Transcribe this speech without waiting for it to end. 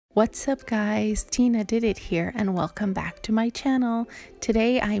What's up guys, Tina did it here and welcome back to my channel.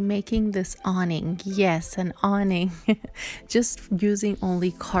 Today I'm making this awning. Yes, an awning. Just using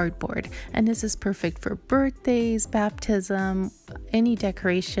only cardboard, and this is perfect for birthdays, baptism, any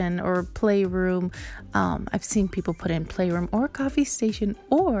decoration or playroom. I've seen people put in playroom or coffee station,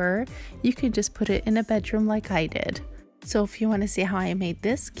 or you could just put it in a bedroom like I did. So if you want to see how I made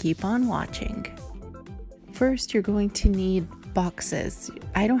this, keep on watching. First, you're going to need boxes.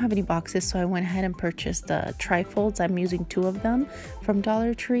 I don't have any boxes, so I went ahead and purchased the trifolds. I'm using 2 of them from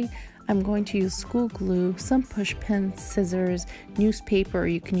Dollar Tree. I'm going to use school glue, some push pins, scissors, newspaper, or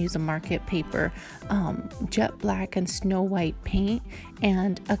you can use a market paper, jet black and snow white paint,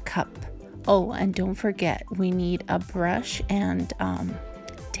 and a cup. Oh, and don't forget, we need a brush and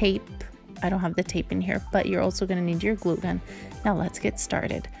tape. I don't have the tape in here, but you're also going to need your glue gun. Now let's get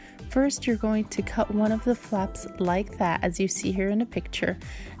started. First, you're going to cut one of the flaps like that, as you see here in the picture,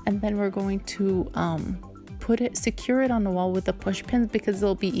 and then we're going to secure it on the wall with the push pins because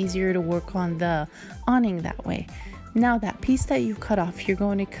it'll be easier to work on the awning that way. Now that piece that you cut off, you're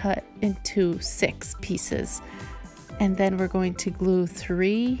going to cut into 6 pieces, and then we're going to glue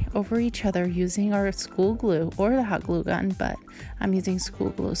 3 over each other using our school glue or the hot glue gun, but I'm using school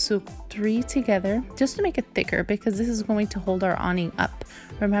glue. So 3 together just to make it thicker, because this is going to hold our awning up.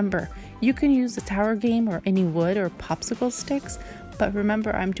 Remember, you can use the tower game or any wood or popsicle sticks, but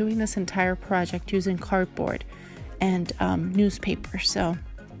remember, I'm doing this entire project using cardboard and newspaper. So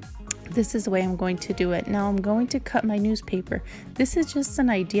this is the way I'm going to do it. Now I'm going to cut my newspaper. This is just an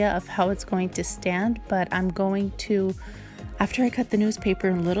idea of how it's going to stand, but I'm going to, after I cut the newspaper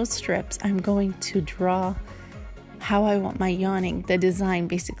in little strips, I'm going to draw how I want my awning, the design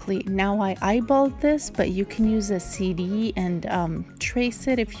basically. Now I eyeballed this, but you can use a CD and trace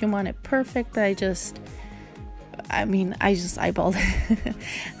it if you want it perfect. I just eyeballed it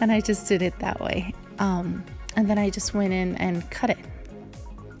and I just did it that way. And then I just went in and cut it.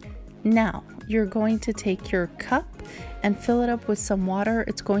 Now you're going to take your cup and fill it up with some water.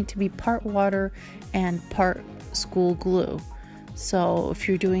 It's going to be part water and part school glue. So if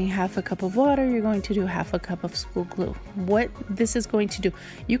you're doing half a cup of water, you're going to do half a cup of school glue. What this is going to do,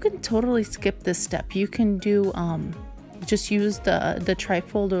 you can totally skip this step. You can do just use the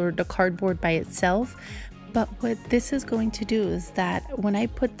trifold or the cardboard by itself. But what this is going to do is that when I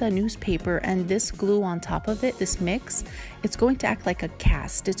put the newspaper and this glue on top of it, this mix, it's going to act like a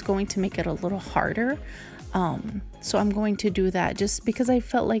cast. It's going to make it a little harder. So I'm going to do that just because I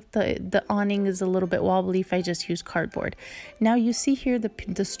felt like the awning is a little bit wobbly if I just use cardboard. Now you see here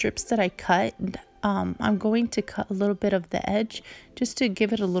the strips that I cut. I'm going to cut a little bit of the edge just to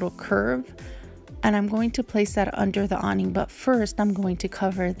give it a little curve. And I'm going to place that under the awning, but first I'm going to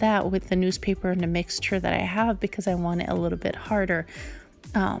cover that with the newspaper and the mixture that I have because I want it a little bit harder.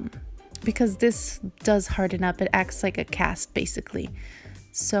 Because this does harden up, it acts like a cast basically.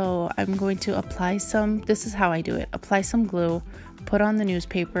 So I'm going to apply some, this is how I do it, apply some glue, put on the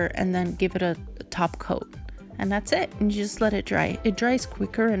newspaper, and then give it a top coat. And that's it, and you just let it dry. It dries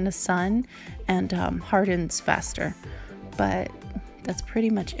quicker in the sun and hardens faster. But that's pretty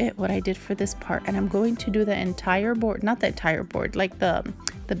much it, what I did for this part. And I'm going to do the entire board, not the entire board, like the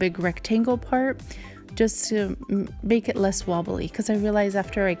big rectangle part, just to make it less wobbly, because I realized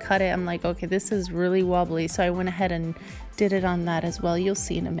after I cut it, I'm like, okay, this is really wobbly. So I went ahead and did it on that as well. You'll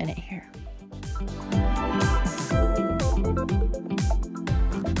see in a minute here.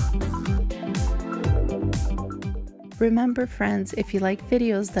 Remember friends, if you like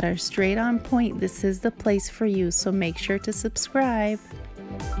videos that are straight on point, this is the place for you, so make sure to subscribe.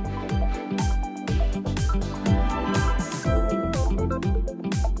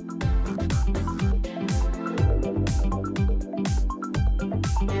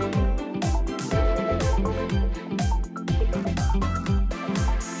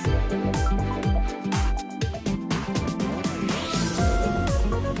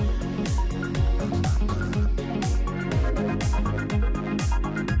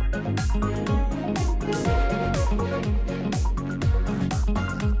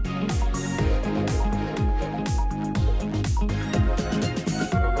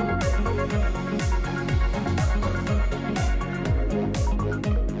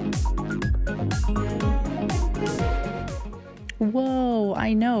 Whoa,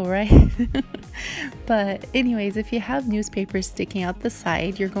 I know, right? But anyways, if you have newspaper sticking out the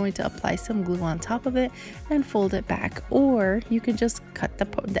side, you're going to apply some glue on top of it and fold it back, or you can just cut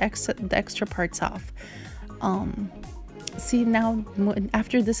the extra parts off. See, now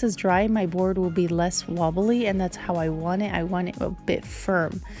after this is dry, my board will be less wobbly, and that's how I want it. I want it a bit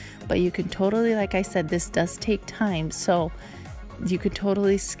firm, but you can totally, like I said, this does take time, so you could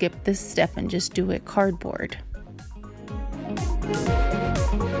totally skip this step and just do it cardboard.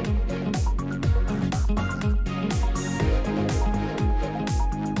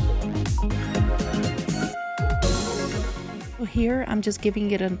 So here I'm just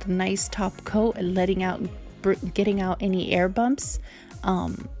giving it a nice top coat and getting out any air bumps,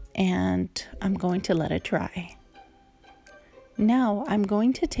 and I'm going to let it dry. Now I'm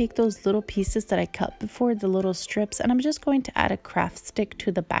going to take those little pieces that I cut before, the little strips, and I'm just going to add a craft stick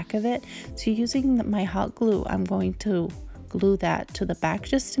to the back of it. So using my hot glue, I'm going to glue that to the back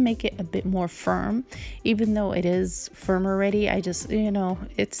just to make it a bit more firm. Even though it is firm already, I just,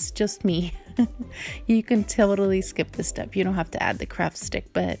 it's just me. You can totally skip this step. You don't have to add the craft stick,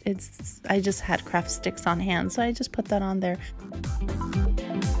 but I just had craft sticks on hand, so I just put that on there.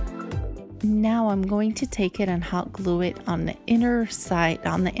 Now I'm going to take it and hot glue it on the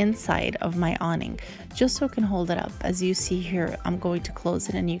inside of my awning, just so it can hold it up. As you see here, I'm going to close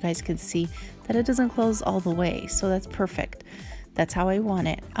it and you guys can see that it doesn't close all the way, so that's perfect. That's how I want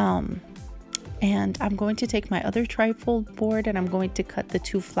it. And I'm going to take my other trifold board and I'm going to cut the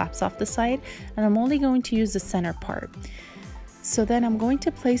 2 flaps off the side, and I'm only going to use the center part. So then I'm going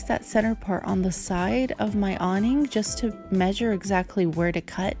to place that center part on the side of my awning just to measure exactly where to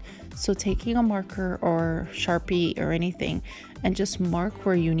cut. So taking a marker or Sharpie or anything and just mark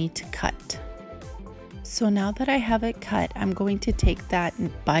where you need to cut. So now that I have it cut, I'm going to take that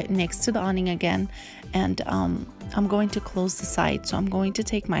next to the awning again, and I'm going to close the side. So I'm going to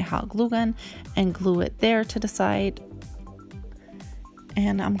take my hot glue gun and glue it there to the side.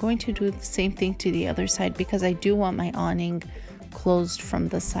 And I'm going to do the same thing to the other side because I do want my awning closed from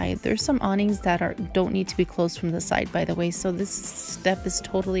the side. There's some awnings that don't need to be closed from the side, by the way, so this step is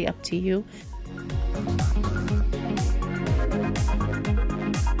totally up to you.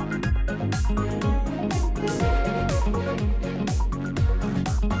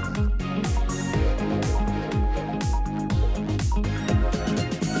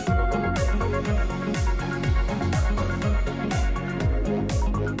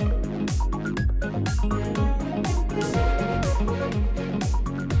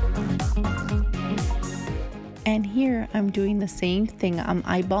 And here I'm doing the same thing. I'm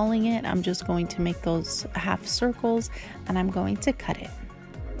eyeballing it. I'm just going to make those half circles and I'm going to cut it.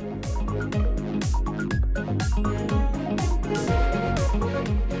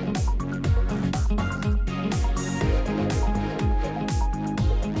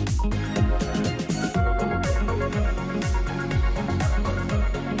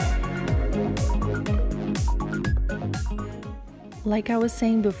 Like I was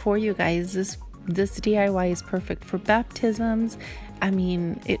saying before, you guys, this DIY is perfect for baptisms. I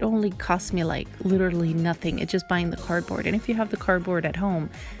mean, it only cost me like literally nothing. It's just buying the cardboard. And if you have the cardboard at home,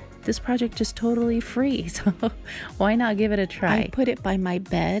 this project is totally free. So why not give it a try? I put it by my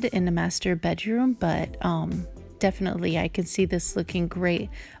bed in the master bedroom, but definitely I can see this looking great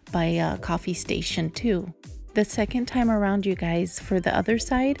by a coffee station too. The second time around, you guys, for the other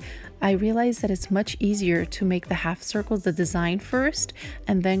side, I realized that it's much easier to make the half circles, the design first,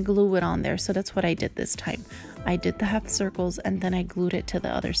 and then glue it on there. So that's what I did this time. I did the half circles and then I glued it to the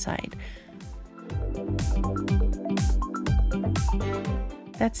other side.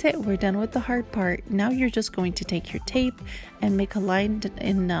 That's it, we're done with the hard part. Now you're just going to take your tape and make a line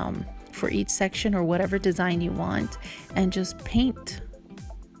in for each section or whatever design you want and just paint.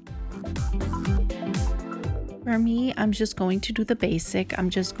 For me, I'm just going to do the basic.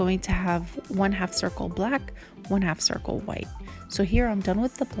 I'm just going to have 1 half circle black, 1 half circle white. So here I'm done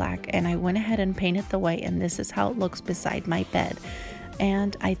with the black and I went ahead and painted the white, and this is how it looks beside my bed.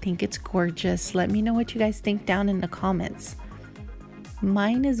 And I think it's gorgeous. Let me know what you guys think down in the comments.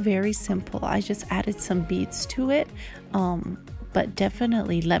 Mine is very simple. I just added some beads to it. But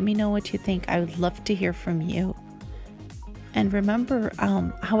definitely let me know what you think. I would love to hear from you. And remember,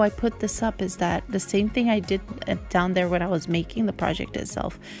 how I put this up is that the same thing I did down there when I was making the project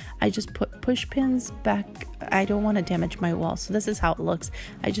itself. I just put push pins back. I don't want to damage my wall, so this is how it looks.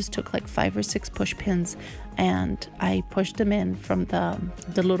 I just took like 5 or 6 push pins and I pushed them in from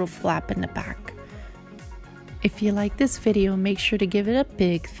the little flap in the back. If you like this video, make sure to give it a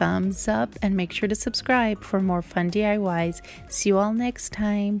big thumbs up and make sure to subscribe for more fun DIYs. See you all next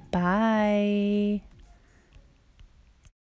time. Bye.